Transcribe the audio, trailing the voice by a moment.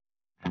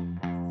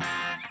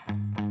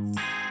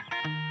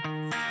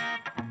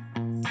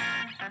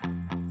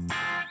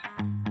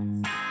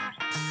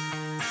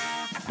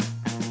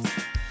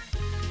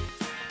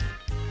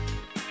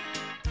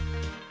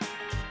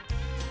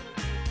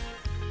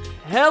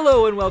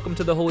Hello and welcome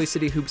to the Holy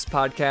City Hoops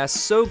podcast.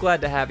 So glad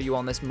to have you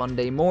on this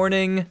Monday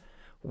morning.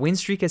 Win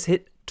streak has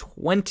hit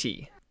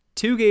 20.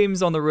 2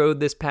 games on the road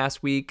this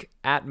past week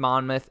at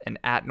Monmouth and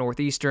at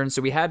Northeastern, so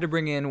we had to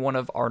bring in one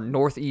of our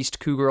Northeast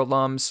Cougar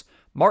alums,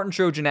 Martin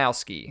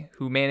Trojanowski,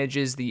 who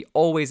manages the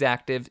always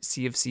active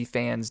CFC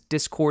Fans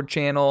Discord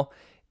channel.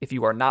 If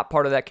you are not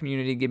part of that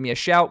community, give me a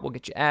shout. We'll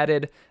get you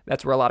added.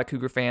 That's where a lot of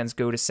Cougar fans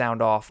go to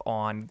sound off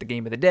on the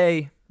game of the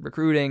day,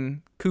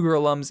 recruiting, Cougar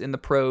alums in the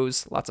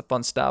pros, lots of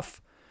fun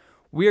stuff.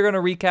 We are going to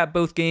recap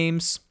both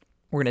games.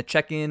 We're going to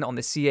check in on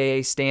the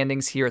CAA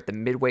standings here at the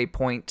midway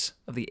point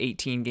of the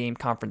 18-game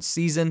conference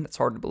season. That's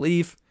hard to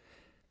believe.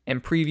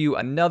 And preview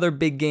another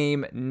big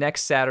game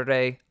next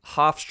Saturday,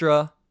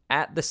 Hofstra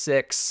at the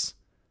 6,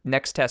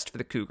 next test for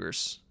the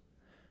Cougars.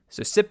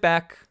 So sit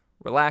back,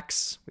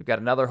 relax. We've got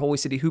another Holy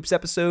City Hoops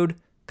episode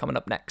coming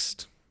up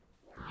next.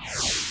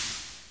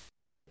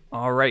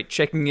 All right,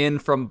 checking in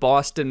from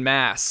Boston,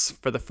 Mass.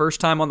 For the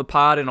first time on the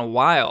pod in a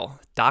while,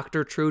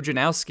 Dr.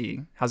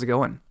 Trojanowski. How's it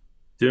going?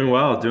 Doing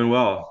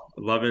well.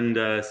 Loving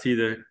to see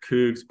the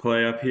Cougs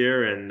play up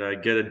here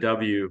and get a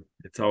W.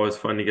 It's always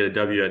fun to get a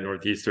W at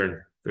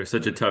Northeastern. They're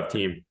such a tough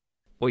team.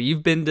 Well,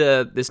 you've been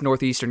to this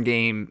Northeastern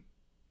game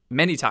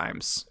many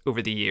times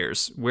over the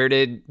years. Where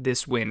did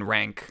this win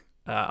rank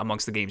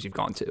amongst the games you've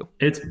gone to?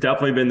 It's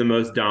definitely been the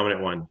most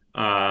dominant one.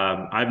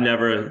 I've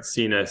never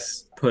seen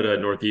us put a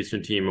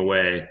Northeastern team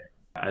away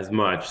as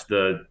much.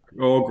 The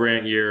old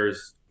Grant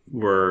years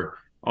were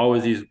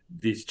always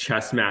these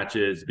chess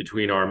matches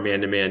between our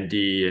man-to-man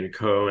D and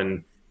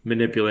Cohen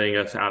manipulating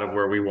us out of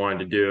where we wanted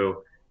to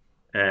do,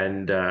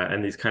 and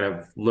these kind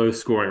of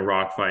low-scoring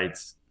rock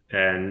fights.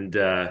 And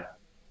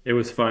it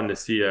was fun to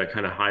see a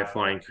kind of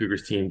high-flying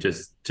Cougars team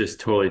just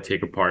totally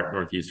take apart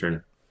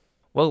Northeastern.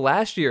 Well,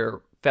 last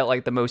year felt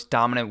like the most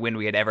dominant win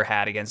we had ever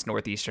had against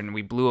Northeastern.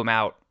 We blew them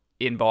out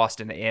in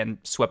Boston and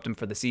swept them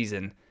for the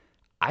season.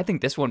 I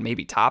think this one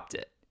maybe topped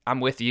it.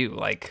 I'm with you.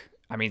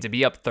 To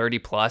be up 30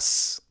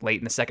 plus late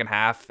in the second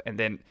half, and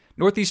then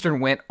Northeastern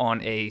went on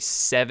a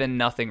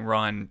 7-0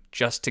 run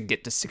just to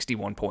get to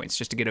 61 points,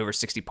 just to get over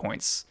 60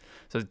 points.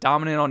 So it's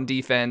dominant on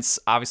defense.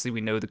 Obviously,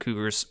 we know the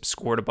Cougars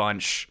scored a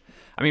bunch.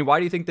 Why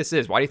do you think this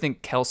is? Why do you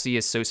think Kelsey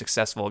is so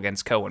successful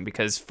against Cohen?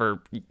 Because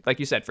like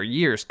you said, for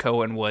years,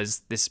 Cohen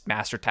was this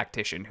master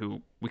tactician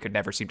who we could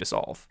never seem to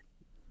solve.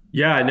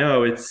 Yeah, I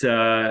know. It's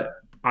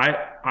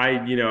obviously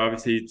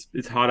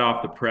it's hot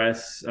off the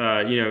press.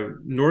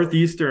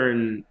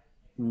 Northeastern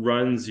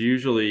runs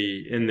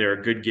usually in their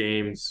good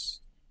games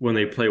when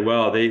they play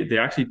well. They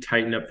actually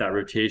tighten up that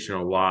rotation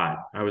a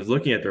lot. I was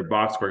looking at their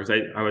box score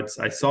because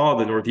I saw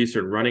the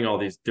Northeastern running all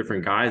these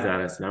different guys at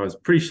us, and I was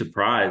pretty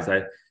surprised.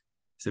 I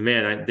said,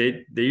 man,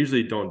 they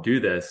usually don't do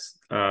this.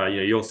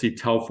 You'll see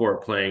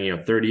Telfort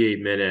playing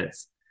 38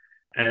 minutes.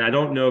 And I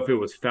don't know if it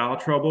was foul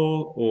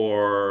trouble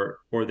or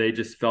they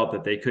just felt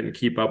that they couldn't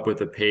keep up with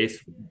the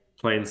pace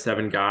playing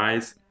 7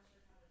 guys,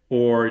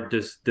 or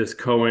does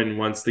Cohen,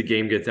 once the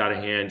game gets out of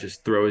hand,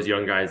 just throw his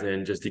young guys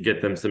in just to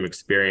get them some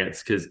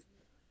experience? Because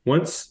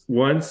once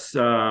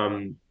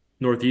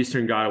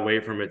Northeastern got away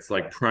from its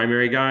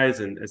primary guys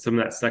and some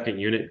of that second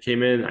unit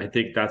came in, I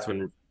think that's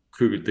when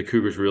the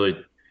Cougars really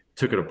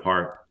took it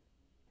apart.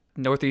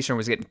 Northeastern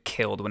was getting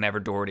killed whenever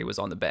Doherty was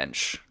on the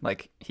bench.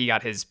 He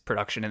got his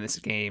production in this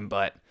game,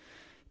 but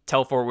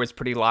Telfort was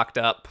pretty locked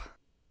up.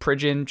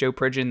 Joe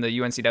Pridgeon, the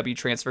UNCW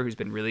transfer, who's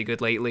been really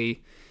good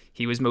lately,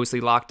 he was mostly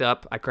locked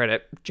up. I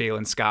credit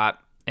Jalen Scott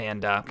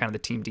and kind of the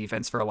team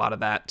defense for a lot of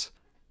that.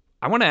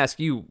 I want to ask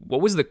you, what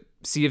was the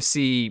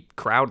CFC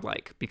crowd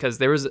like? Because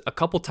there was a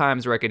couple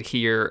times where I could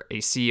hear a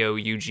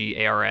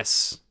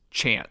COUGARS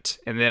chant,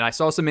 and then I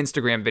saw some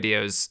Instagram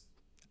videos.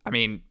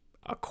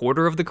 A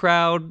quarter of the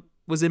crowd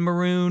was in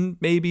maroon,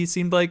 maybe,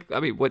 seemed like.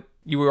 What,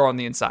 you were on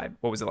the inside,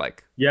 what was it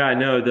like? Yeah,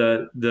 no,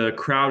 the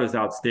crowd is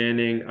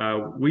outstanding.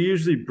 We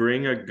usually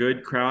bring a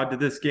good crowd to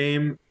this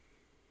game.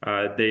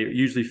 They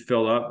usually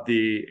fill up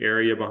the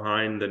area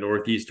behind the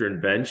Northeastern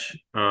bench,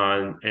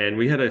 and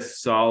we had a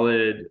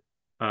solid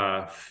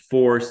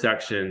 4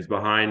 sections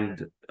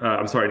behind.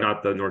 I'm sorry,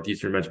 not the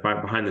Northeastern bench,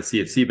 behind the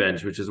CFC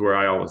bench, which is where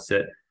I always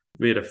sit.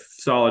 We had a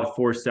solid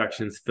 4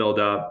 sections filled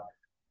up,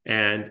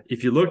 and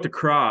if you looked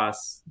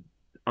across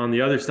on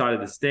the other side of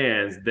the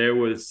stands, there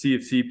was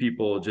CFC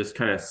people just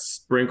kind of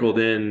sprinkled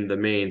in the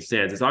main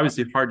stands. It's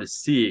obviously hard to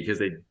see because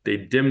they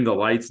dimmed the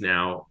lights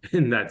now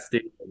in that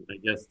stadium, I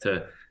guess,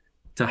 to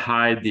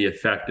hide the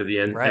effect of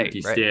the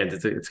empty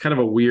stands. It's kind of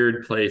a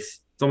weird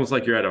place. It's almost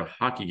like you're at a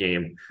hockey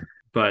game.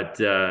 But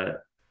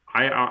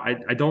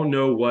I don't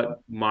know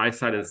what my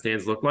side of the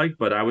stands look like,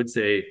 but I would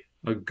say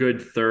a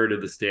good third of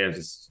the stands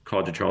is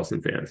College of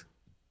Charleston fans.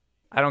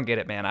 I don't get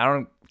it, man. I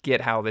don't get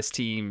how this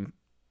team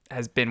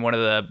has been one of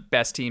the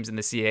best teams in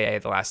the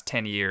CAA the last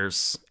 10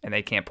 years, and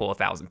they can't pull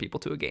 1,000 people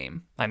to a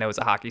game. I know it's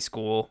a hockey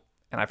school,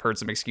 and I've heard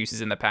some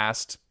excuses in the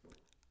past.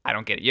 I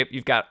don't get it.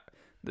 You've got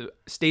the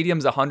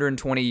stadium's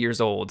 120 years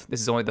old.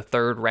 This is only the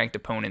 3rd ranked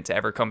opponent to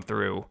ever come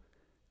through,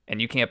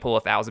 and you can't pull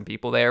 1,000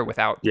 people there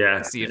without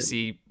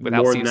CFC,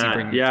 without CFC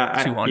bringing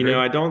 200.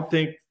 I don't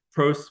think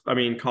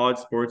college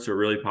sports are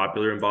really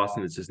popular in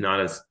Boston. It's just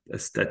not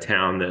a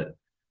town that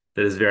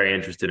is very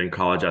interested in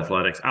college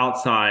athletics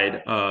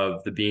outside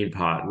of the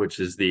Beanpot, which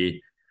is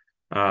the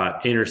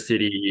inner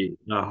city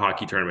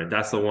hockey tournament.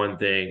 That's the one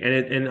thing.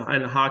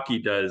 And hockey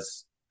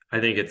does, I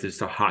think it's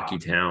just a hockey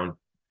town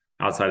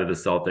outside of the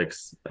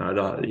Celtics.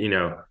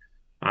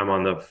 I'm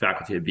on the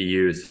faculty at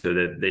BU, so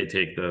that they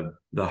take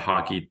the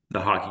hockey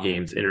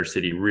games inner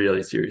city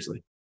really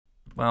seriously.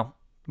 Well,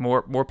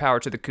 more power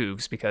to the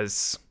Cougs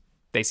because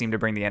they seem to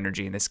bring the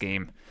energy in this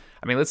game.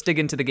 I mean, let's dig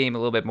into the game a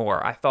little bit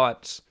more. I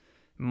thought,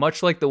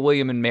 much like the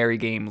William and Mary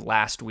game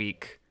last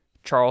week,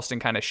 Charleston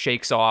kind of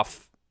shakes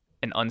off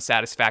an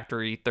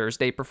unsatisfactory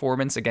Thursday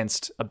performance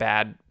against a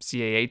bad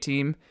CAA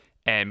team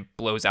and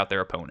blows out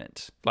their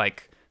opponent.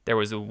 Like, there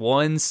was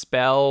one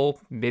spell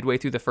midway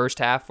through the first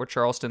half where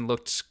Charleston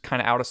looked kind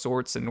of out of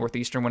sorts and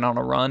Northeastern went on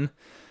a run.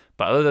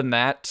 But other than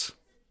that,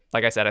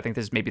 like I said, I think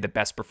this is maybe the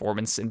best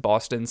performance in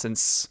Boston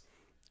since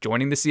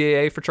joining the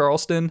CAA for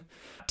Charleston.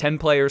 10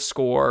 players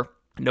score.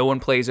 No one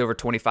plays over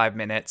 25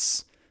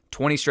 minutes.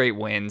 20 straight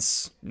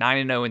wins.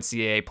 9-0 in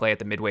CAA play at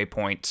the midway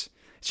point.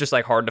 It's just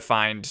like hard to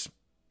find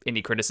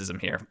any criticism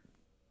here.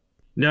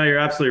 No, you're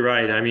absolutely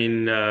right. I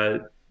mean,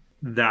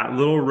 that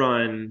little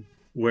run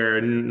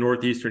where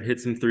Northeastern hit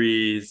some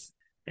threes,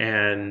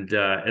 and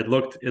it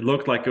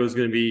looked like it was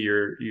going to be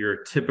your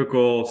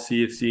typical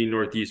CFC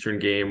Northeastern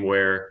game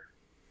where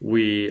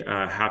we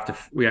have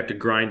to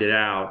grind it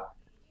out,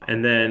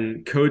 and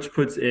then coach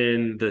puts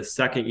in the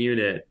second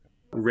unit,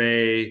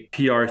 Ray,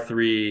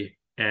 PR3,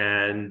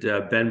 and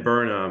Ben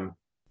Burnham.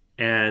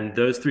 And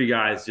those three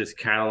guys just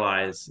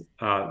catalyze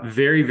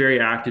very, very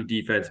active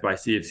defense by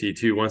CFC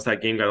too. Once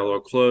that game got a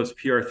little close,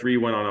 PR3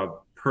 went on a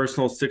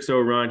personal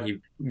 6-0 run. He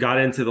got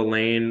into the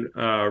lane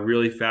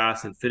really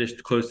fast and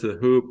finished close to the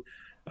hoop.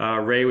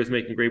 Ray was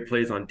making great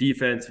plays on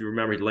defense. You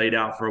remember he laid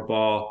out for a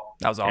ball.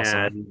 That was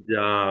awesome.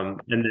 And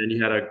then he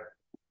had a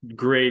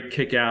great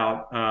kick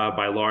out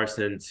by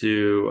Larson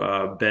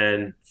to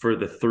Ben for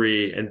the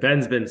three. And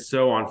Ben's been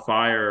so on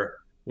fire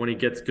when he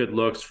gets good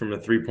looks from the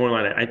 3-point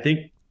line. I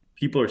think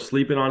people are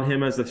sleeping on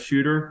him as a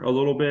shooter a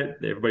little bit.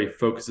 Everybody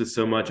focuses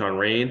so much on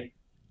Rain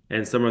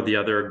and some of the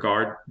other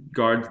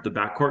guards, the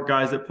backcourt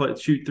guys that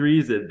shoot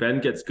threes, that Ben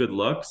gets good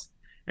looks,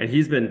 and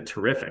he's been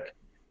terrific.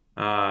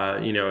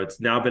 It's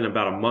now been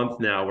about a month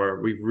now where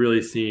we've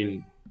really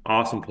seen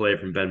awesome play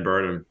from Ben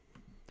Burnham.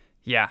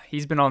 Yeah,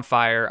 he's been on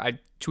fire. I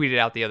tweeted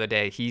out the other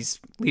day, he's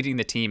leading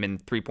the team in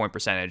 3-point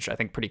percentage, I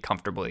think pretty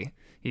comfortably.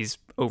 He's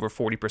over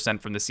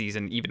 40% from the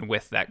season, even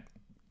with that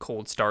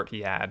cold start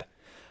he had.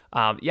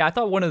 I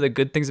thought one of the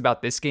good things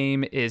about this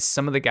game is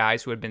some of the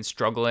guys who had been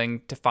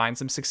struggling to find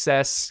some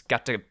success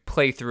got to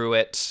play through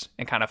it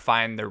and kind of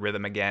find their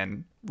rhythm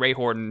again. Ray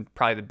Horton,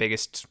 probably the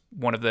biggest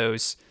one of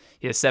those.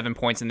 He has 7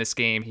 points in this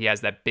game. He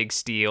has that big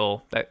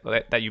steal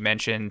that you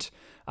mentioned.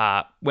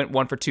 Went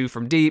 1 for 2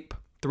 from deep,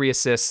 3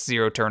 assists,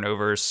 0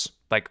 turnovers.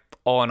 Like,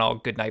 all in all,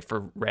 good night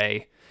for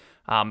Ray.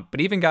 But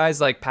even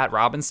guys like Pat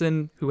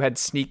Robinson, who had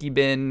sneaky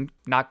been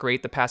not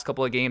great the past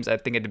couple of games, I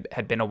think it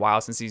had been a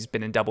while since he's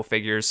been in double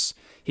figures.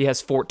 He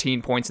has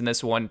 14 points in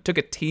this one, took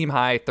a team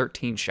high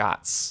 13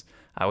 shots,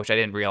 which I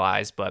didn't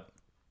realize, but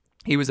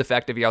he was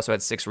effective. He also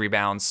had 6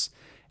 rebounds.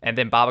 And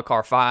then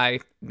Babacar Faye,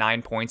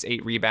 9 points,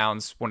 8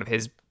 rebounds, one of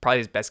probably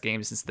his best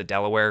games since the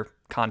Delaware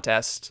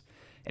contest.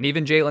 And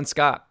even Jalen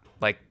Scott,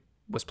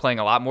 was playing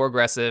a lot more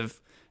aggressive,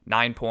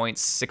 9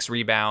 points, 6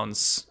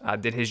 rebounds,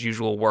 did his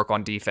usual work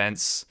on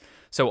defense.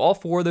 So all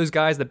 4 of those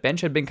guys, the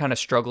bench had been kind of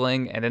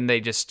struggling, and then they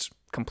just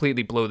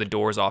completely blow the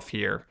doors off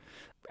here.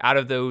 Out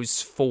of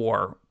those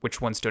 4, which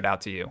one stood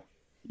out to you?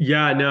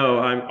 Yeah, no,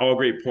 all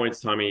great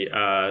points, Tommy.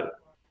 A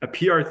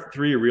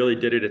PR3 really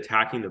did it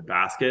attacking the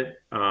basket.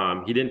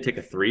 He didn't take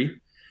a 3,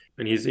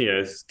 and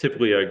he's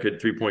typically a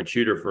good 3-point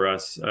shooter for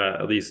us,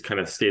 at least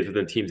kind of stays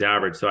within team's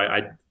average. So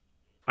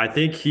I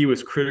think he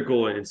was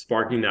critical in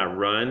sparking that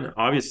run.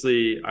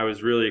 Obviously,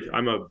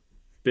 I'm a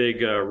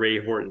big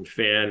Ray Horton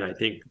fan. I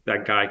think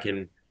that guy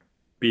can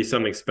be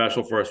something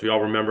special for us. We all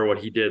remember what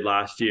he did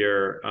last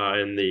year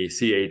in the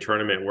CAA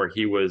tournament, where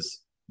he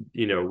was,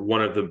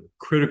 one of the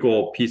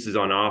critical pieces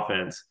on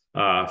offense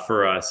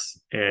for us.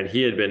 And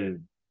he had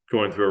been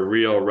going through a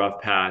real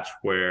rough patch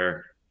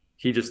where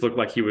he just looked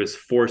like he was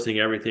forcing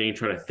everything,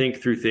 trying to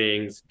think through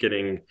things,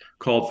 getting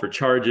called for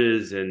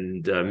charges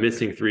and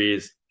missing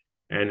threes.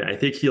 And I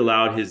think he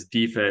allowed his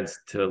defense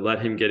to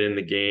let him get in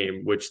the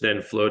game, which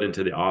then flowed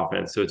into the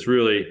offense. So it's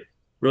really,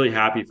 really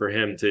happy for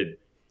him to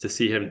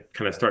see him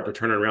kind of start to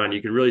turn it around.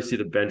 You can really see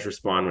the bench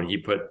respond when he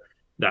put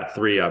that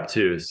 3 up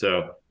too.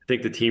 So I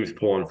think the team's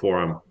pulling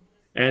for him.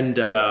 And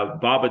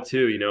Baba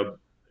too,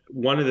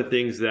 one of the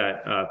things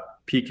that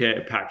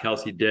Pat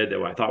Kelsey did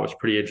that I thought was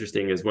pretty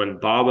interesting is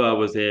when Doherty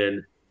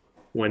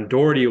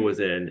was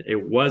in,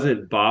 it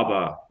wasn't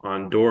Baba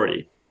on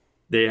Doherty.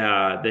 They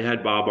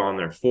had Baba on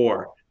their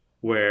 4.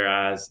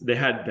 Whereas they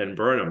had Ben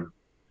Burnham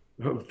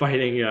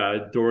fighting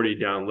Doherty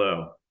down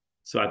low.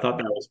 So I thought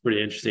that was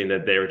pretty interesting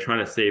that they were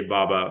trying to save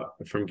Baba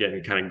from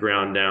getting kind of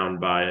ground down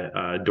by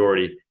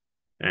Doherty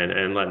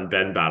and letting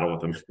Ben battle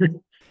with him.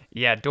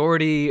 Yeah,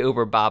 Doherty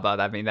over Baba.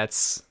 I mean,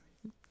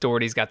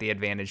 Doherty's got the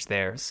advantage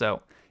there.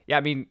 So, yeah,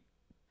 I mean,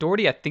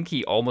 Doherty, I think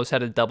he almost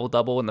had a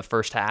double-double in the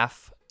first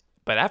half.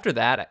 But after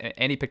that,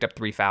 and he picked up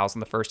 3 fouls in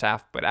the first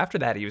half. But after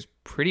that, he was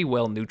pretty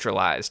well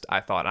neutralized, I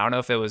thought. I don't know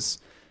if it was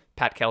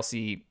Pat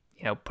Kelsey,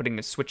 putting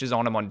the switches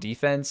on him on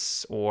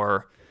defense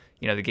or,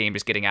 the game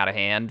just getting out of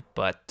hand.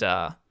 But,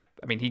 I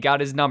mean, he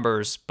got his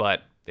numbers,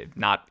 but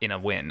not in a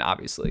win,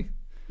 obviously.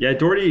 Yeah,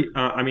 Doherty.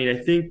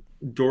 I think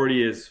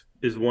Doherty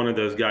is one of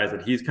those guys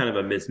that he's kind of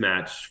a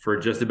mismatch for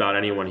just about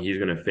anyone he's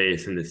going to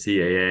face in the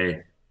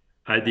CAA.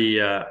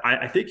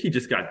 I think he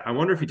just got. I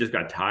wonder if he just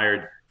got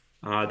tired.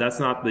 That's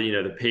not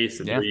the pace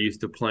that they're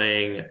used to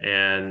playing,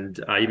 and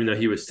even though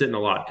he was sitting a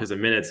lot because of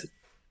minutes,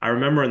 I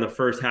remember in the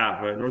first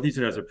half,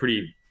 Northeastern has a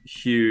pretty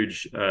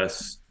huge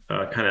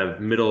kind of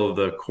middle of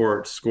the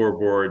court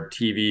scoreboard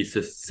TV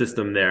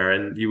system there,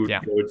 and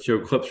would show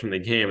clips from the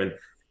game, and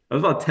it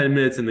was about 10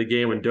 minutes in the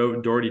game when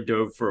Doherty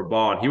dove for a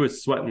ball, and he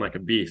was sweating like a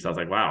beast. I was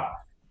like, wow,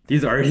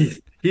 he's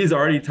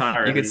already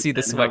tired. You could see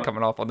the sweat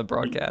coming off on the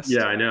broadcast.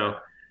 Yeah, I know.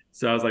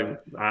 So I was like,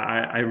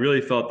 I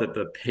really felt that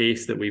the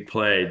pace that we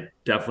played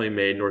definitely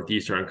made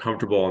Northeastern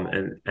uncomfortable.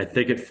 And I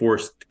think it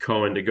forced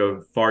Cohen to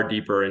go far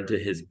deeper into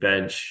his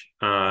bench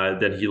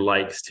than he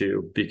likes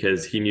to,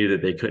 because he knew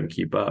that they couldn't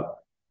keep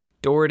up.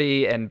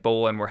 Doherty and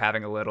Bolin were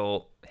having a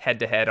little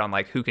head-to-head on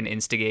like who can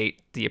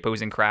instigate the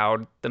opposing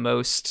crowd the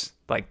most.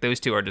 Like those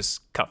two are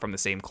just cut from the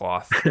same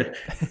cloth.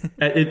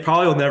 It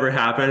probably will never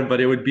happen, but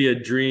it would be a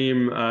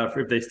dream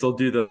if they still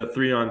do the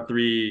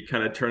 3-on-3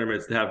 kind of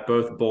tournaments to have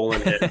both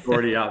Bolin and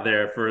Doherty out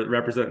there for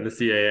representing the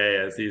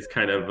CAA as these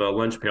kind of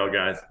lunch pail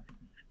guys.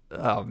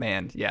 Oh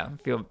man, yeah,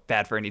 I feel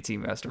bad for any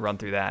team who has to run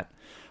through that.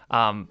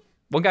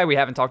 One guy we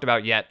haven't talked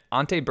about yet,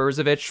 Ante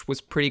Brzovic,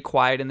 was pretty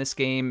quiet in this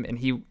game, and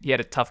he had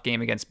a tough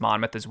game against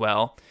Monmouth as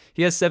well.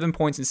 He has 7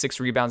 points and 6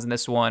 rebounds in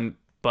this one,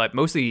 but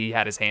mostly he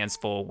had his hands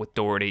full with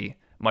Doherty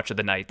much of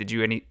the night. Did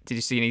you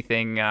see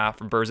anything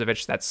from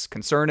Brzovic that's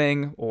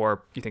concerning,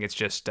 or do you think it's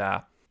just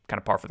kind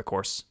of par for the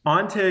course?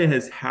 Ante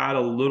has had a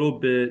little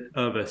bit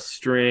of a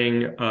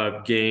string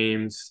of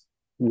games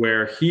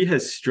where he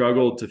has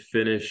struggled to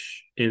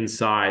finish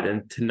inside,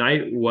 and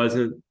tonight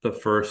wasn't the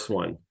first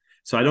one.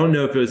 So I don't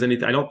know if it was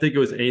anything. I don't think it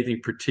was anything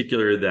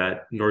particular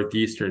that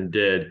Northeastern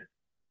did.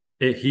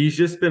 He's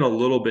just been a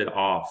little bit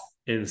off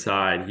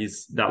inside.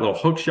 That little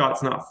hook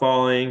shot's not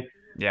falling.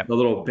 Yeah. The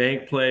little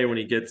bank play when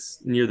he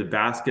gets near the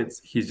baskets,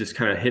 he's just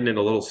kind of hitting it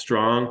a little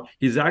strong.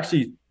 He's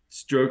actually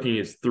stroking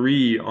his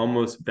 3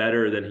 almost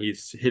better than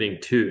he's hitting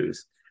 2s.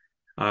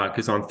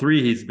 Because on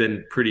 3, he's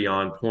been pretty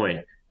on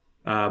point.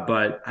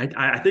 But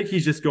I think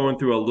he's just going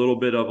through a little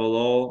bit of a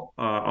lull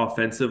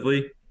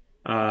offensively.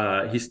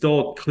 He's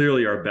still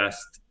clearly our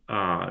best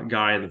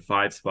guy in the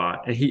 5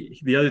 spot. And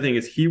the other thing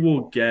is he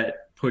will get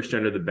pushed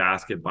under the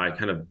basket by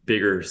kind of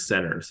bigger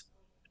centers.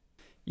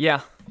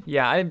 Yeah.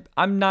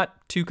 I'm not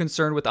too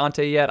concerned with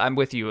Ante yet. I'm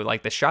with you.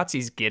 Like the shots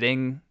he's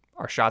getting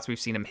are shots we've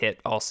seen him hit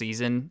all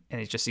season, and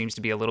it just seems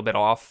to be a little bit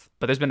off.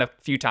 But there's been a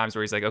few times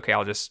where he's like, okay,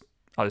 I'll just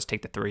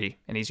take the 3,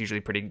 and he's usually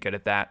pretty good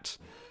at that.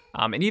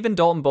 And even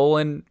Dalton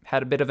Bolin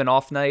had a bit of an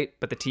off night,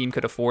 but the team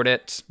could afford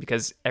it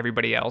because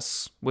everybody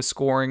else was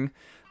scoring.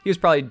 He was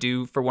probably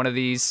due for one of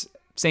these.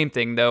 Same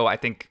thing, though. I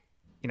think,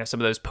 some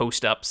of those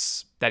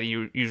post-ups that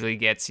he usually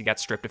gets, he got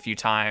stripped a few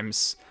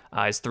times.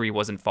 His 3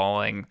 wasn't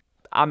falling.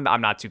 I'm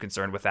not too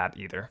concerned with that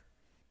either.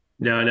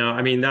 No.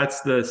 I mean,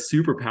 that's the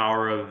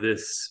superpower of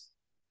this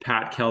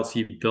Pat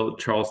Kelsey built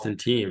Charleston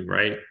team,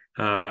 right?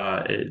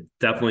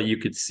 Definitely you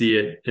could see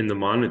it in the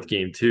Monmouth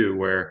game too,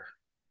 where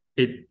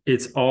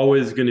it's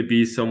always going to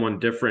be someone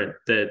different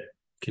that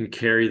can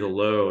carry the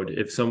load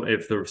if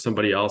there's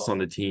somebody else on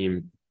the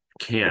team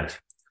can't.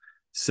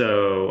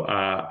 So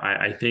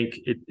I think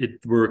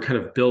we're kind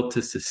of built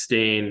to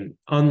sustain,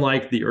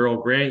 unlike the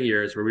Earl Grant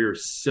years where we were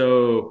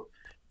so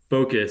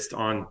focused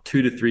on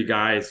 2 to 3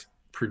 guys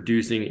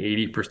producing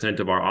 80%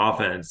 of our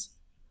offense.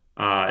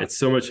 It's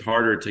so much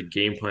harder to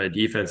game plan a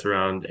defense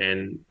around,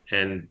 and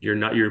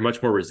you're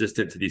much more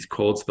resistant to these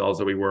cold spells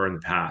that we were in the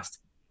past.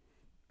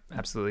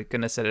 Absolutely.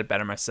 Couldn't have said it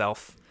better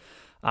myself.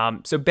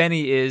 So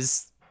Benny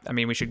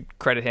we should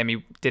credit him.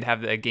 He did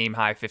have a game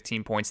high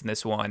 15 points in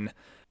this one.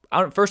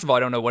 First of all, I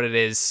don't know what it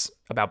is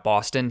about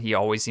Boston. He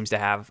always seems to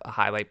have a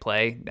highlight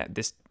play.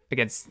 This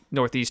against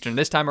Northeastern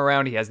this time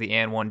around, he has the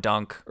and one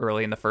dunk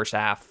early in the first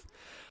half.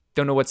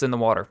 Don't know what's in the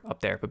water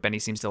up there, but Benny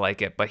seems to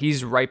like it. But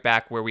he's right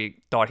back where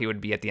we thought he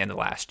would be at the end of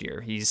last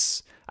year.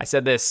 I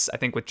said this, I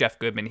think, with Jeff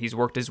Goodman. He's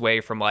worked his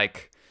way from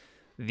like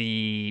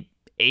the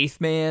 8th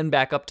man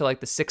back up to like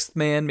the 6th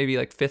man, maybe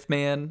like 5th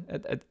man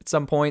at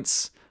some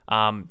points.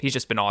 He's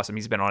just been awesome.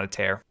 He's been on a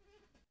tear.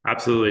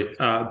 Absolutely.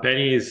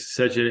 Benny is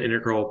such an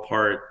integral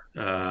part.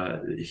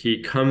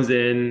 He comes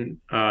in,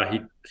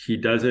 he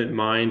doesn't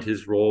mind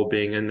his role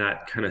being in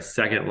that kind of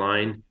second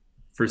line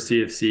for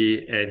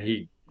CFC, and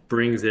he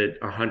brings it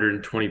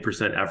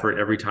 120% effort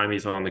every time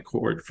he's on the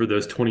court for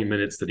those 20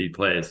 minutes that he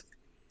plays.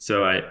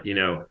 So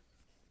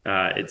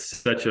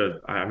it's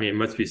it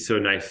must be so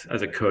nice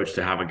as a coach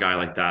to have a guy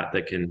like that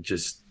can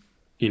just,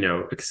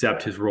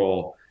 accept his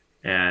role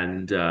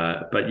and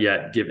but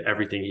yet give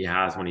everything he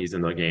has when he's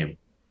in the game.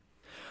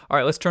 All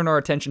right, let's turn our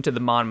attention to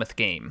the Monmouth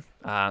game.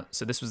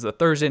 So this was the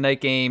Thursday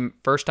night game.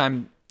 First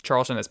time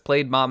Charleston has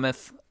played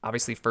Monmouth.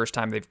 Obviously, first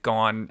time they've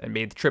gone and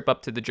made the trip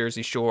up to the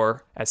Jersey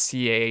Shore as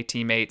CAA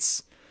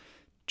teammates.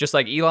 Just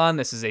like Elon,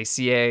 this is a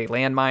CAA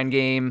landmine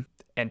game,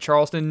 and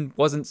Charleston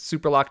wasn't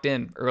super locked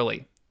in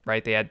early,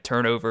 right? They had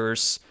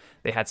turnovers,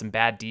 they had some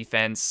bad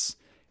defense,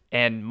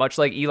 and much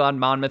like Elon,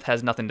 Monmouth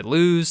has nothing to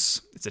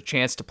lose. It's a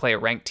chance to play a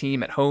ranked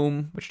team at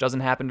home, which doesn't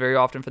happen very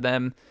often for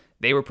them.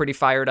 They were pretty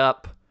fired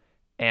up.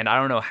 And I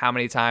don't know how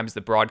many times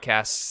the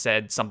broadcast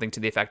said something to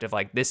the effect of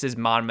like, this is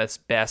Monmouth's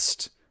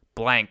best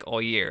blank all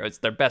year. It's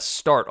their best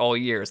start all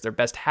year. It's their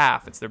best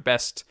half. It's their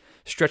best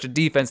stretch of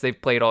defense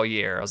they've played all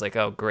year. I was like,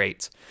 oh,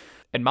 great.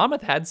 And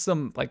Monmouth had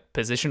some like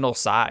positional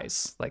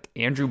size. Like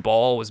Andrew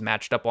Ball was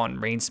matched up on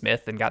Rain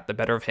Smith and got the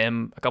better of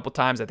him a couple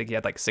times. I think he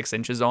had like 6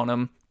 inches on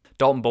him.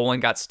 Dalton Bolin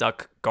got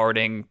stuck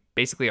guarding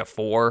basically a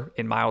 4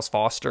 in Miles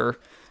Foster,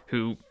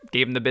 who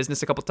gave him the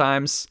business a couple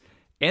times.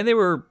 And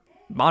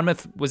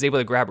Monmouth was able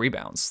to grab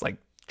rebounds. Like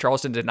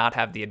Charleston did not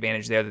have the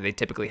advantage there that they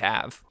typically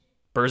have.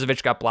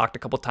 Berzovic got blocked a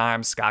couple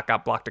times. Scott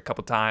got blocked a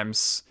couple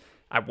times.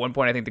 At one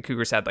point, I think the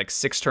Cougars had like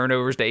 6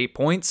 turnovers to 8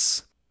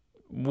 points.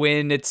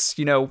 When it's,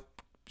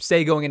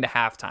 say going into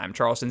halftime,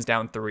 Charleston's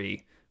down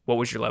 3. What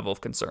was your level of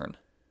concern?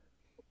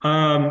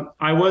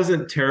 I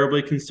wasn't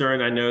terribly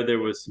concerned. I know there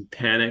was some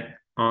panic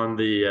on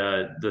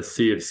the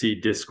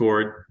CFC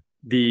Discord.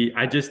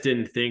 I just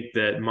didn't think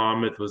that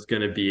Monmouth was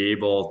going to be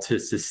able to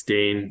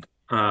sustain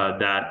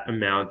that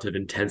amount of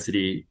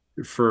intensity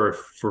for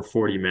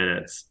 40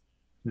 minutes.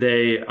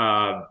 They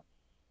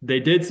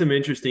did some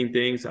interesting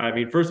things. I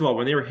mean, first of all,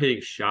 when they were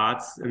hitting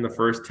shots in the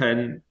first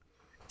 10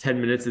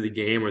 minutes of the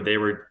game, where they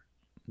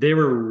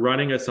were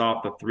running us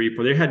off the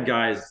three-point, they had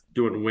guys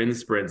doing wind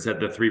sprints at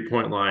the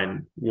 3-point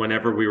line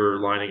whenever we were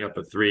lining up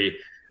a three.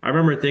 I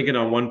remember thinking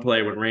on one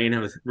play when Rain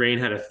had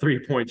a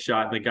 3-point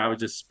shot and the guy was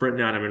just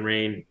sprinting at him, and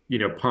Rain,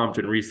 pumped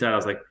and reset. I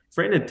was like, if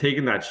Rain had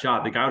taken that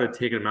shot, the guy would have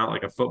taken him out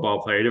like a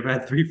football player. He'd have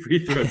had 3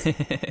 free throws.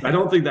 I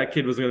don't think that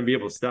kid was going to be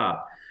able to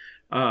stop.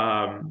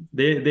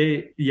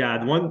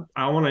 The one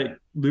I want to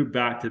loop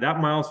back to, that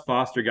Miles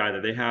Foster guy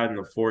that they had in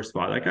the 4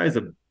 spot. That guy's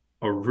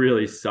a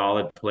really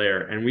solid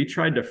player, and we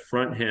tried to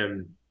front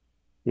him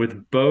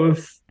with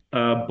both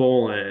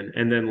Bolin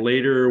and then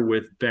later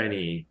with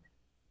Benny.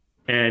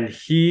 And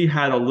he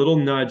had a little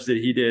nudge that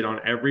he did on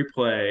every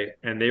play,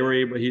 and they were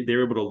able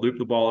to loop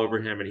the ball over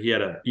him, and he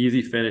had an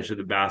easy finish at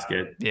the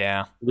basket.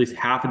 Yeah, at least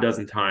half a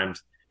dozen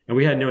times, and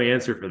we had no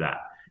answer for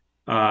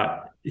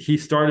that. He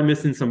started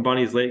missing some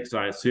bunnies late, so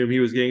I assume he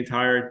was getting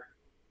tired.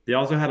 They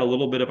also had a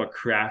little bit of a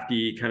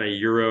crafty kind of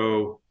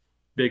Euro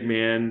big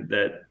man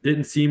that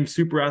didn't seem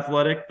super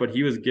athletic, but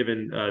he was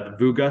giving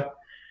Vuga.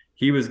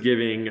 He was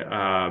giving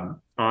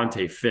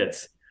Ante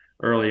fits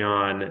early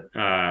on,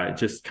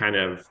 just kind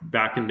of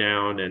backing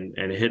down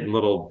and hitting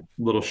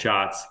little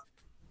shots.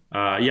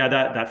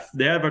 That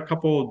they have a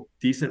couple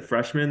decent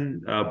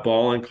freshmen,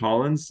 Ball and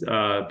Collins.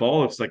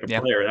 Ball looks like a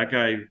player. That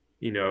guy,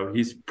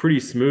 he's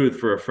pretty smooth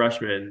for a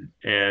freshman.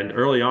 And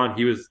early on,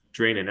 he was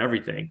draining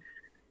everything.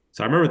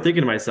 So I remember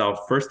thinking to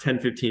myself, first 10,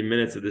 15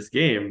 minutes of this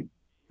game,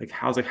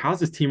 how's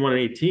this team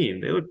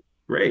 118? They look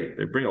great.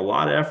 They bring a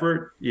lot of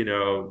effort.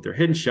 They're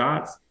hitting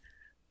shots,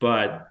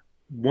 but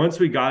once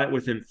we got it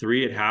within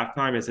 3 at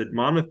halftime, I said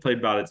Monmouth played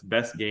about its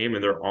best game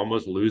and they're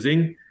almost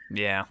losing.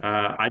 Yeah.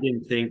 I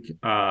didn't think,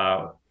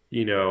 I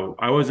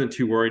wasn't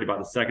too worried about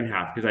the second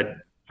half because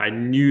I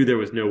knew there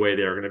was no way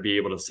they were going to be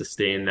able to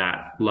sustain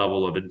that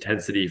level of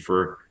intensity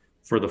for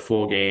the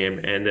full game.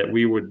 And that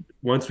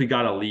once we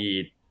got a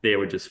lead, they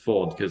would just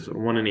fold, because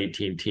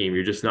 1-18 team,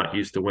 you're just not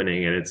used to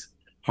winning, and it's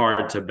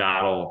hard to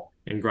battle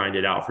and grind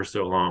it out for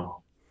so long.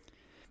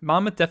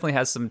 Monmouth definitely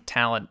has some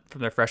talent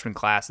from their freshman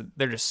class.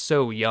 They're just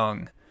so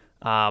young.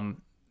 Dalton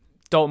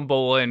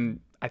Bolin,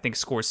 I think,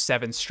 scores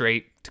 7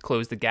 straight to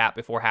close the gap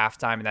before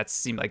halftime, and that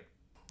seemed like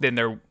then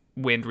their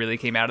wind really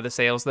came out of the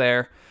sails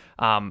there.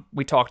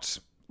 We talked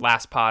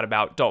last pod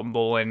about Dalton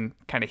Bolin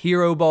kind of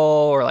hero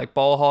ball or like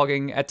ball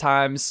hogging at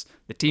times.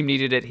 The team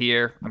needed it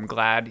here. I'm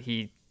glad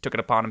he took it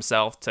upon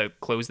himself to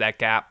close that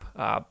gap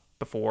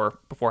before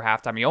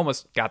halftime. He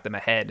almost got them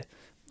ahead.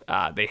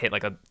 They hit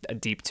like a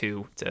deep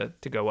 2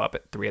 to go up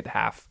at 3 at the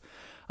half.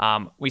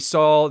 We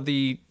saw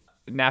the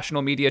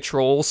national media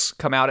trolls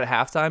come out at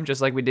halftime, just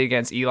like we did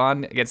against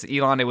Elon. Against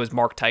Elon, it was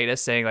Mark Titus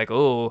saying like,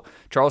 "Oh,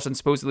 Charleston's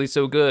supposedly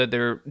so good.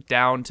 They're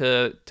down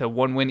to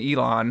 1-win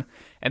Elon."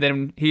 And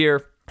then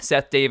here,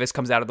 Seth Davis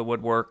comes out of the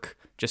woodwork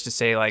just to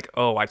say like,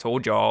 "Oh, I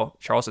told y'all,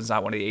 Charleston's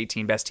not one of the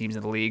 18 best teams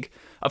in the league."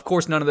 Of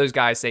course, none of those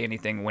guys say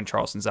anything when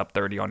Charleston's up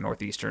 30 on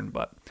Northeastern,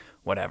 but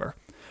whatever.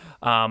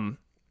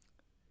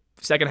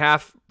 Second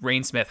half,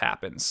 Rain Smith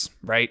happens,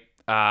 right?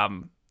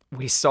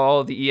 We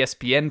saw the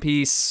ESPN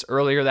piece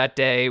earlier that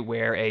day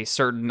where a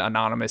certain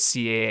anonymous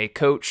CAA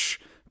coach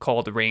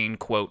called Rain,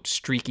 quote,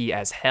 streaky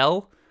as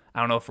hell. I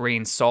don't know if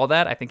Rain saw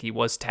that. I think he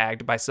was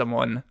tagged by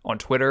someone on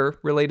Twitter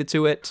related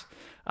to it.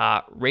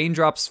 Rain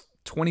drops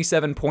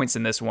 27 points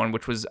in this one,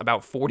 which was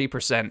about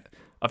 40%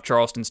 of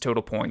Charleston's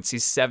total points.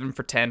 He's 7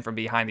 for 10 from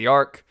behind the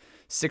arc,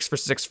 6 for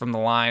 6 from the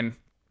line.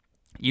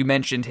 You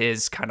mentioned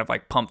his kind of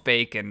like pump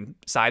fake and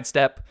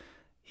sidestep.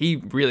 He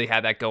really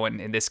had that going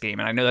in this game,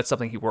 and I know that's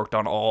something he worked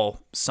on all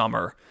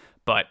summer,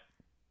 but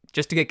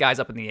just to get guys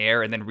up in the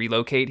air and then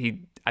relocate,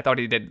 I thought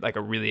he did like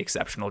a really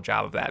exceptional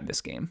job of that in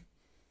this game.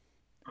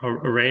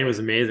 Rain was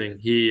amazing.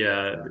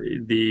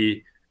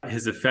 His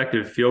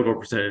effective field goal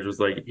percentage was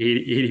like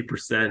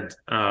 80%.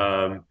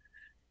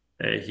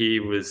 He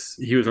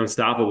was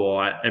unstoppable.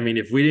 I mean,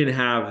 if we didn't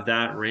have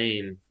that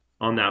rain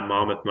on that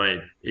Monmouth night,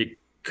 it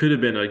could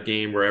have been a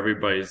game where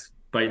everybody's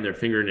biting their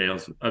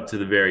fingernails up to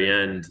the very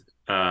end.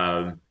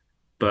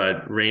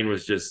 But Rain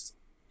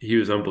he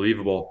was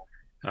unbelievable.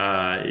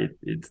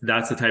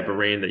 That's the type of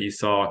Rain that you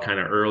saw kind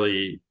of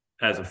early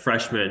as a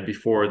freshman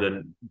before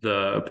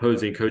the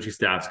opposing coaching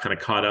staffs kind of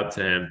caught up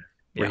to him,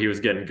 where he was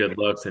getting good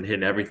looks and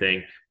hitting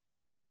everything.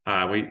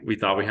 We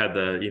thought we had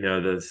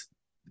the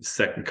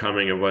second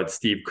coming of what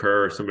Steve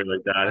Kerr or somebody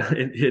like that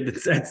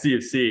at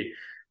CFC,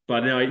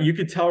 but no, you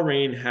could tell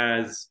Rain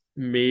has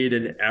made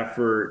an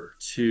effort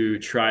to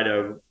try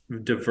to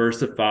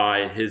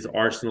diversify his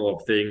arsenal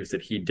of things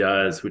that he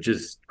does, which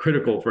is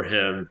critical for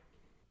him.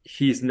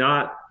 He's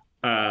not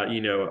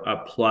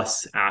a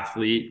plus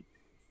athlete,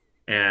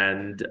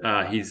 and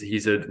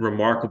he's a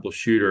remarkable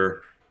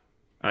shooter.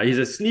 He's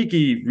a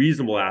sneaky,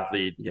 reasonable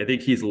athlete. I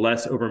think he's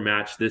less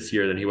overmatched this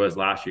year than he was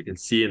last year. You can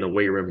see in the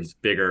weight room he's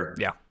bigger.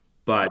 Yeah.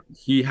 But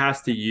he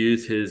has to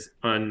use his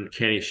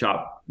uncanny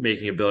shot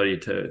making ability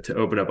to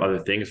open up other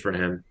things for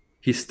him.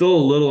 He's still a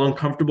little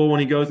uncomfortable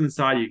when he goes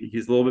inside.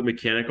 He's a little bit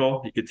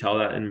mechanical. You could tell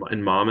that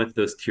in Monmouth,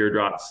 those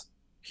teardrops,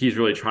 he's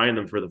really trying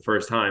them for the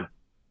first time.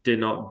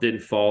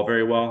 Didn't fall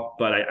very well,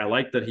 but I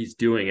like that he's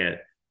doing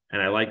it.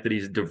 And I like that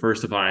he's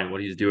diversifying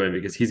what he's doing,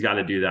 because he's got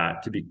to do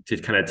that to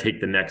kind of take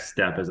the next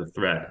step as a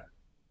threat.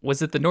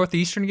 Was it the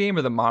Northeastern game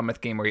or the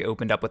Monmouth game where he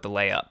opened up with the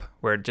layup,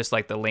 where just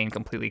like the lane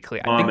completely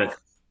clear? Monmouth.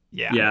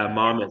 Yeah,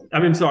 Monmouth. I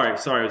mean, sorry,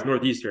 it was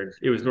Northeastern.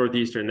 It was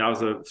Northeastern. That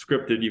was a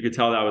scripted. You could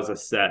tell that was a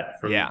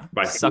set from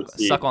by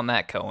suck on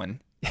that,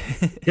 Cohen.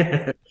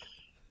 Yeah,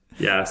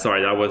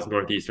 sorry, that was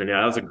Northeastern.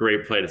 Yeah, that was a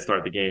great play to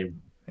start the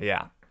game.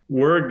 Yeah.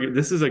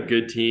 This is a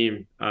good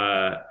team.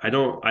 I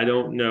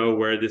don't know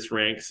where this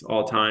ranks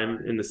all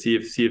time in the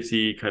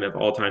CFC kind of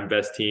all time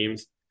best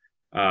teams,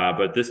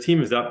 but this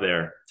team is up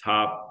there,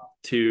 top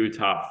 2,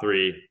 top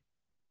 3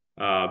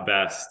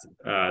 best.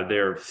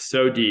 They're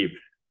so deep,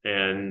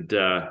 and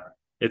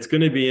it's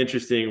going to be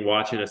interesting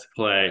watching us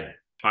play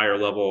higher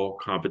level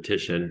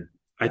competition.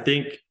 I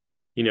think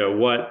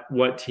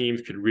what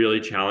teams could really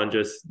challenge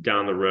us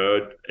down the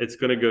road. It's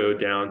going to go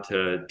down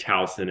to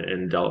Towson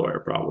and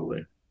Delaware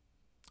probably.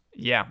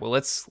 Yeah, well,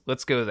 let's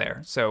go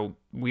there. So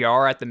we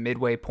are at the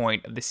midway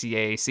point of the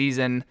CAA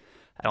season.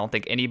 I don't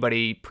think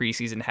anybody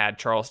preseason had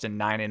Charleston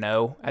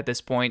 9-0 at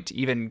this point.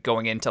 Even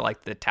going into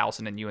like the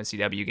Towson and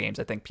UNCW games,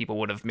 I think people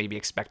would have maybe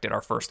expected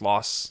our first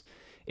loss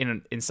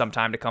in some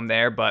time to come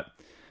there. But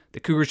the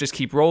Cougars just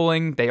keep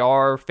rolling. They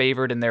are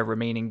favored in their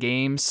remaining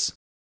games.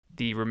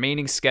 The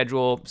remaining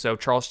schedule, so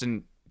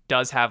Charleston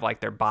does have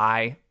like their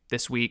bye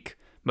this week.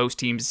 Most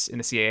teams in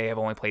the CAA have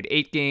only played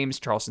 8 games.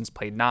 Charleston's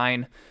played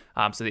 9.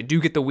 So they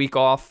do get the week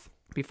off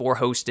before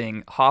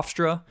hosting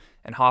Hofstra.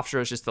 And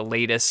Hofstra is just the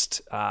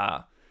latest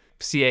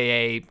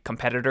CAA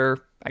competitor,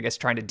 I guess,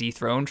 trying to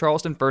dethrone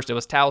Charleston. First it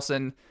was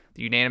Towson,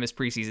 the unanimous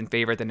preseason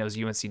favorite. Then it was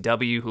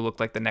UNCW, who looked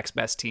like the next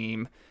best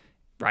team,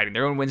 riding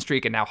their own win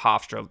streak. And now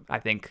Hofstra, I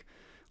think,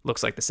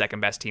 looks like the second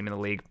best team in the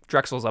league.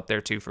 Drexel's up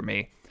there too for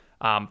me.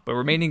 But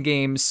remaining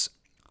games,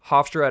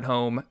 Hofstra at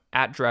home,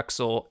 at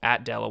Drexel,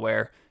 at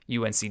Delaware,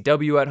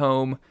 UNCW at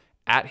home,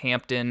 at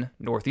Hampton,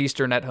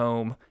 Northeastern at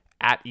home,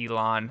 at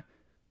Elon,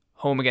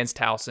 home against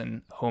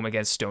Towson, home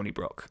against Stony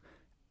Brook.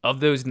 Of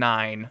those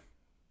 9,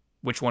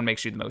 which one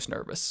makes you the most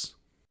nervous?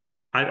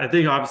 I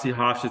think obviously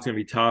Hofstra is going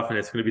to be tough, and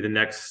it's going to be the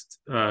next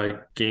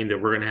game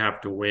that we're going to have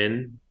to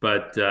win.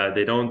 But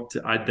I'm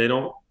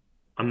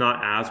not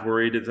as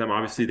worried as them.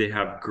 Obviously, they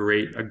have a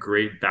great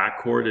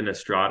backcourt in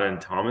Estrada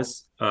and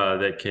Thomas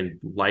that can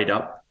light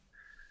up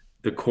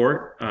the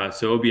court.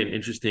 So it'll be an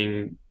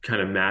interesting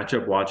kind of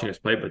matchup watching us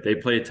play. But they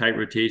play a tight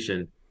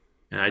rotation.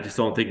 And I just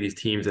don't think these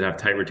teams that have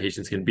tight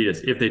rotations can beat us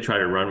if they try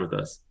to run with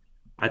us.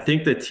 I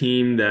think the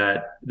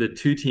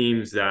 2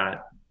 teams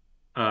that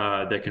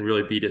can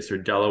really beat us are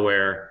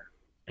Delaware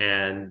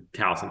and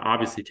Towson.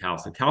 Obviously,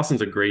 Towson.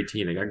 Towson's a great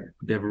team.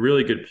 They have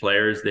really good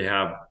players. They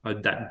have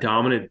that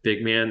dominant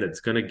big man that's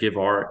going to give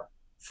our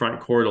front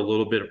court a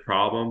little bit of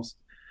problems,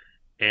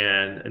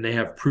 and they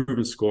have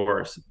proven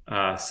scorers.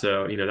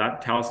 So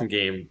that Towson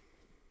game,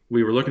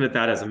 we were looking at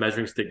that as a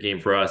measuring stick game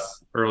for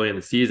us early in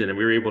the season, and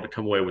we were able to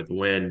come away with the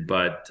win.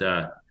 But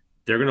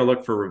they're going to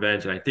look for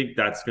revenge, and I think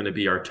that's going to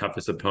be our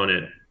toughest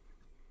opponent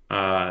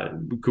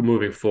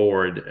moving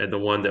forward, and the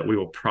one that we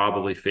will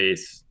probably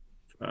face,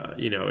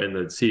 in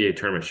the CAA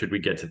tournament should we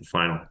get to the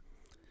final.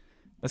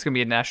 That's going to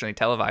be a nationally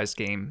televised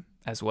game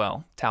as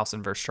well,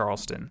 Towson versus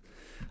Charleston.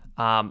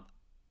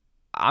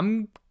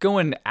 I'm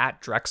going at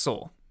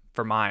Drexel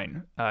for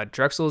mine.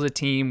 Drexel is a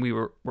team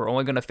we're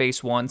only going to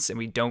face once, and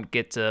we don't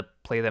get to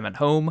play them at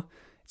home.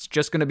 It's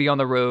just going to be on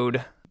the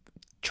road.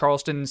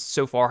 Charleston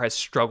so far has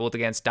struggled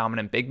against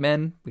dominant big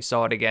men. We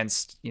saw it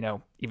against,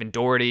 even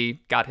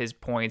Doherty got his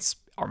points,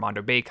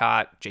 Armando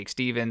Bacot, Jake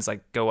Stevens,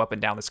 go up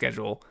and down the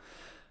schedule.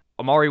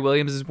 Amari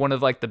Williams is one of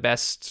the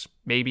best,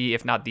 maybe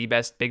if not the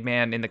best big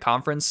man in the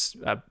conference.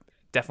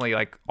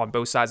 Definitely on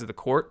both sides of the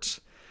court.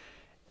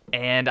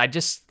 And I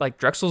just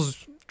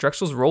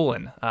Drexel's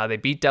rolling. They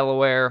beat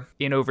Delaware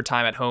in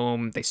overtime at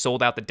home. They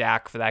sold out the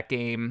DAC for that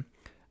game.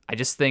 I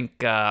just think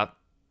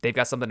they've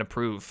got something to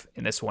prove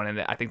in this one,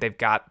 and I think they've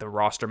got the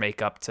roster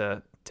makeup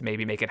to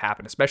maybe make it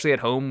happen, especially at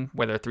home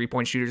where their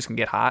 3-point shooters can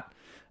get hot.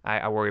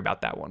 I worry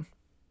about that one.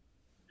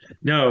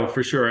 No,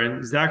 for sure.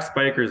 And Zach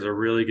Spiker is a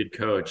really good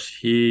coach.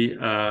 He,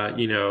 they're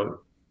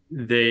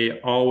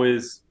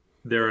always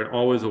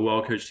a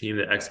well-coached team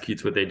that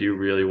executes what they do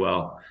really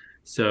well.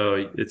 So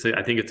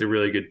I think it's a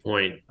really good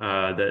point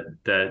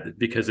that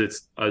because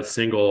it's a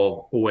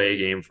single away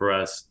game for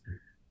us,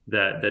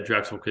 that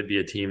Drexel could be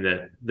a team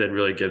that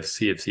really gives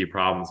CFC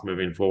problems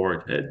moving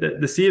forward.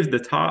 The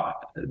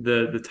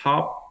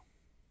top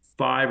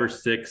 5 or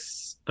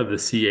 6 of the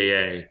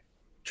CAA,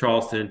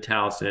 Charleston,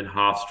 Towson,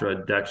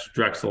 Hofstra,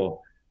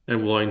 Drexel,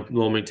 and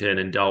Wilmington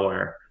and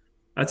Delaware.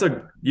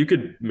 You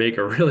could make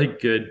a really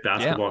good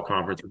basketball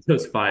conference with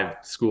those 5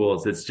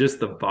 schools. It's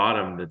just the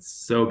bottom that's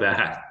so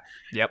bad.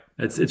 Yep.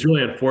 It's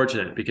really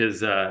unfortunate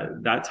because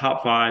that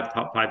top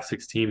 5,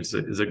 6 teams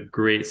is a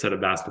great set of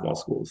basketball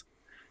schools.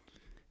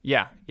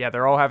 Yeah,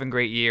 they're all having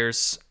great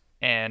years.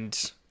 And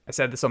I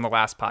said this on the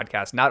last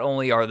podcast. Not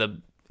only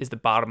is the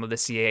bottom of the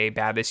CAA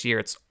bad this year,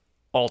 it's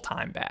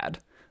all-time bad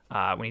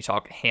when you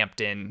talk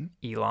Hampton,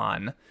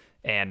 Elon,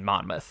 and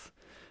Monmouth.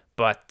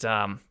 But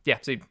so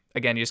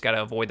again, you just got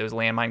to avoid those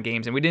landmine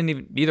games. And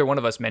neither one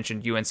of us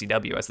mentioned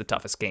UNCW as the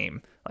toughest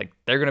game.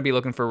 They're going to be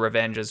looking for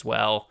revenge as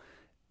well.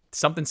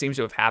 Something seems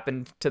to have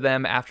happened to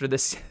them after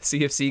this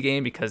CFC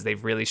game because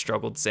they've really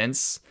struggled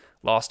since.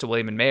 Lost to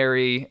William and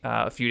Mary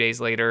a few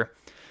days later.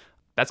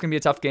 That's going to be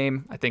a tough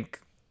game. I think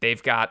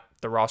they've got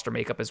the roster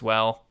makeup as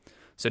well.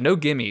 So no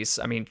gimmies.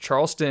 I mean,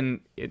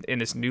 Charleston in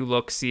this new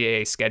look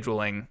CAA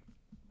scheduling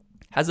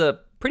has a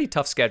pretty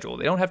tough schedule.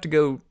 They don't have to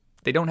go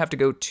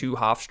to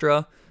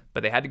Hofstra,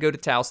 but they had to go to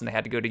Towson, they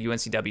had to go to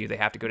UNCW, they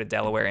have to go to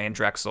Delaware and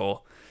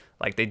Drexel.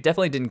 They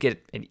definitely didn't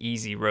get an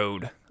easy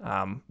road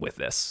with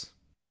this.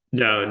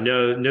 No,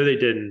 they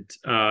didn't.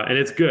 And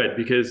it's good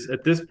because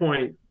at this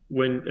point,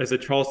 as a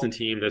Charleston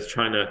team that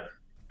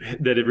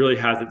it really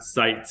has its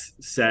sights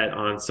set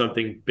on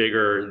something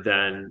bigger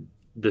than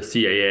the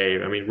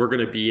CAA. I mean, we're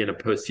going to be in a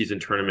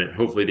postseason tournament.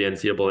 Hopefully the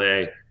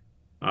NCAA,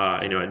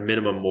 at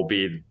minimum will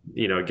be,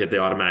 get the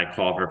automatic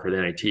qualifier for the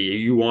NIT.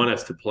 You want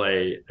us to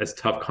play as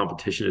tough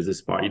competition as this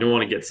spot. You don't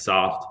want to get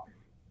soft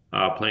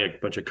playing a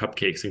bunch of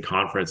cupcakes in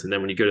conference. And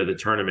then when you go to the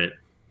tournament,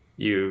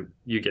 you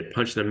get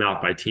punched in the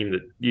mouth by a team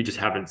that you just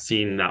haven't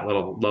seen that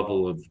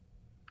level of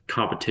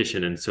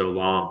competition in so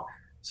long.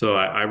 So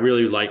I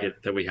really like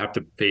it that we have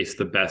to face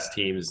the best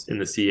teams in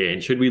the CA.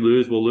 And should we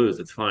lose, we'll lose.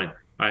 It's fine.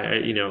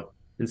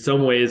 In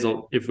some ways,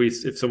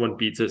 if someone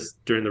beats us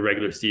during the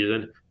regular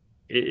season,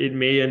 it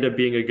may end up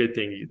being a good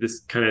thing.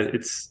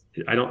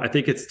 I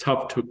think it's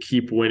tough to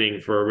keep winning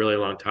for a really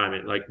long time.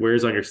 It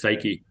wears on your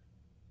psyche.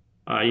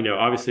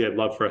 Obviously I'd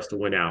love for us to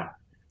win out,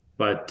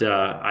 but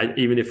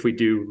even if we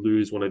do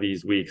lose one of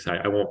these weeks,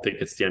 I won't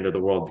think it's the end of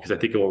the world because I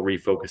think it will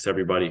refocus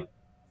everybody.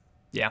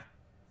 Yeah.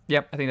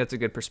 Yep. I think that's a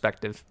good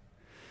perspective.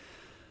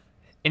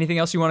 Anything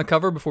else you want to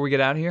cover before we get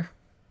out of here?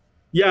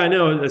 Yeah,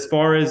 no. As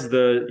far as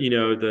the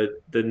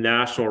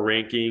national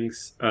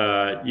rankings,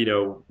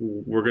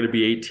 we're going to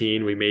be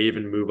 18. We may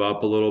even move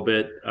up a little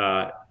bit.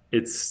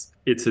 It's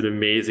an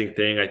amazing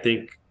thing. I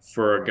think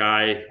for a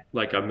guy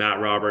like a Matt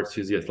Roberts,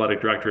 who's the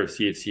athletic director of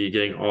CFC,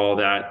 getting all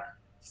that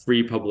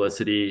free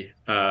publicity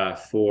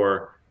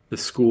for the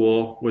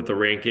school with the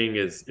ranking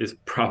is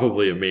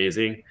probably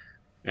amazing,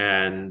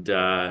 and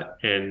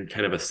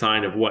kind of a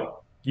sign of what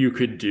you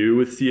could do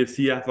with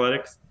CFC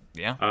athletics.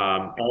 Yeah.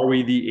 Are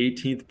we the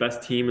 18th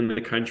best team in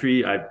the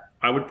country?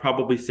 I would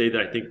probably say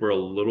that I think we're a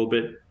little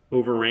bit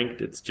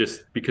overranked. It's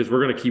just because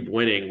we're going to keep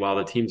winning while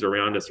the teams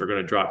around us are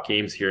going to drop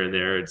games here and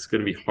there. It's going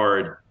to be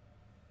hard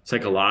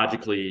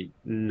psychologically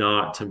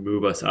not to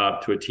move us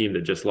up to a team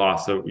that just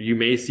lost. So you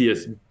may see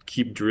us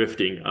keep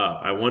drifting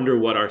up. I wonder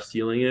what our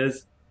ceiling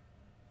is.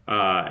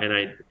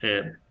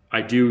 And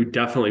I do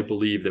definitely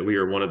believe that we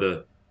are one of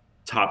the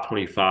top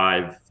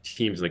 25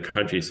 teams in the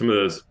country. Some of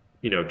those,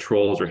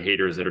 trolls or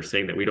haters that are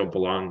saying that we don't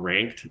belong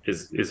ranked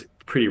is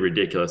pretty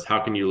ridiculous. How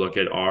can you look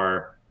at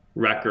our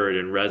record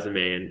and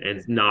resume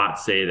and not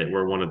say that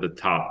we're one of the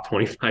top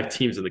 25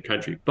 teams in the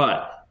country?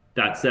 But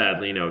that said,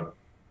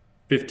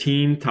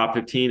 top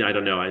 15, I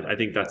don't know. I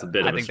think that's a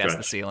bit of a stretch. I think that's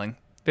the ceiling.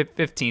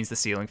 15's the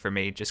ceiling for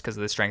me just because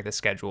of the strength of the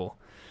schedule.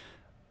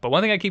 But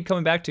one thing I keep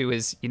coming back to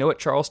is, what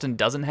Charleston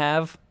doesn't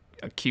have?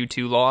 A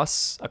Q2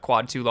 loss, a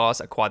Quad 2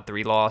 loss, a Quad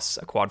 3 loss,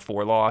 a Quad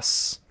 4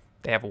 loss.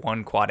 They have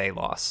one Quad A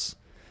loss.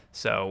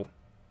 So,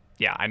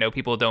 yeah, I know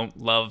people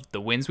don't love the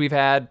wins we've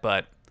had,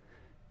 but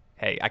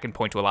hey, I can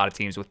point to a lot of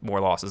teams with more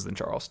losses than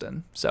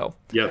Charleston. So,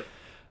 Yep.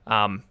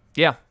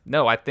 yeah,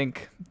 no, I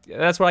think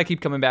that's what I keep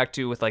coming back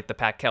to with like the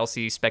Pat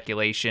Kelsey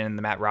speculation,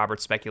 the Matt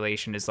Roberts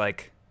speculation is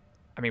like,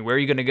 I mean, where are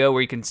you going to go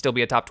where you can still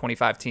be a top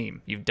 25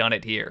 team? You've done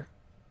it here,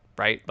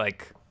 right?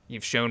 Like,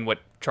 you've shown what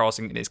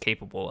Charleston is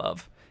capable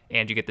of,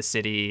 and you get the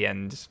city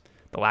and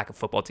the lack of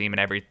football team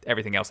and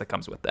everything else that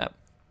comes with that.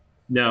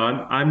 No,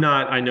 I'm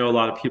not. I know a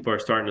lot of people are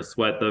starting to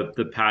sweat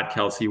the Pat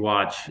Kelsey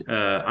watch.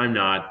 I'm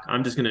not.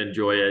 I'm just going to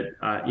enjoy it.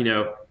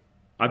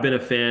 I've been a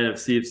fan of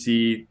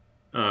CFC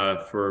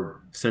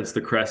for since the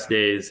Crest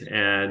days,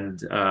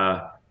 and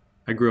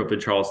I grew up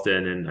in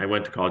Charleston, and I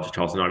went to college in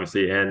Charleston,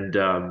 obviously. And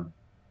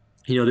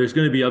there's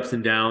going to be ups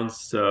and downs.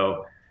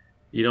 So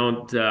you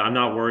don't. I'm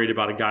not worried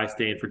about a guy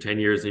staying for 10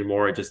 years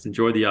anymore. I just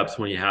enjoy the ups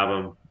when you have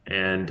them,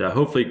 and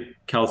hopefully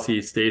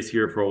Kelsey stays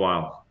here for a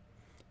while.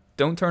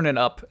 Don't turn an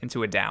up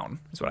into a down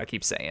is what I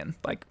keep saying.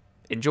 Like,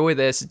 enjoy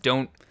this.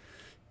 Don't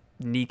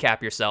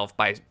kneecap yourself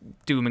by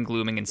doom and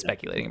glooming and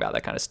speculating about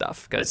that kind of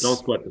stuff. Because don't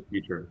sweat the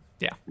future.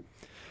 Yeah.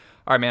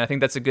 All right, man. I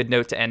think that's a good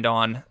note to end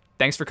on.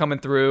 Thanks for coming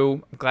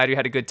through. I'm glad you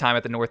had a good time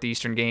at the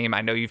Northeastern game.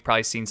 I know you've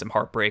probably seen some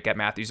heartbreak at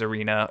Matthews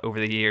Arena over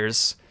the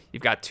years.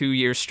 You've got 2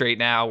 years straight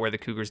now where the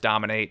Cougars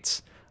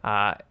dominate,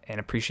 and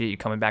appreciate you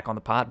coming back on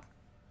the pod.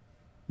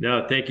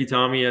 No, thank you,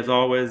 Tommy, as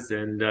always,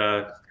 and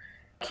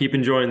keep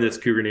enjoying this,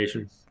 Cougar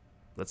Nation.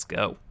 Let's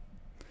go.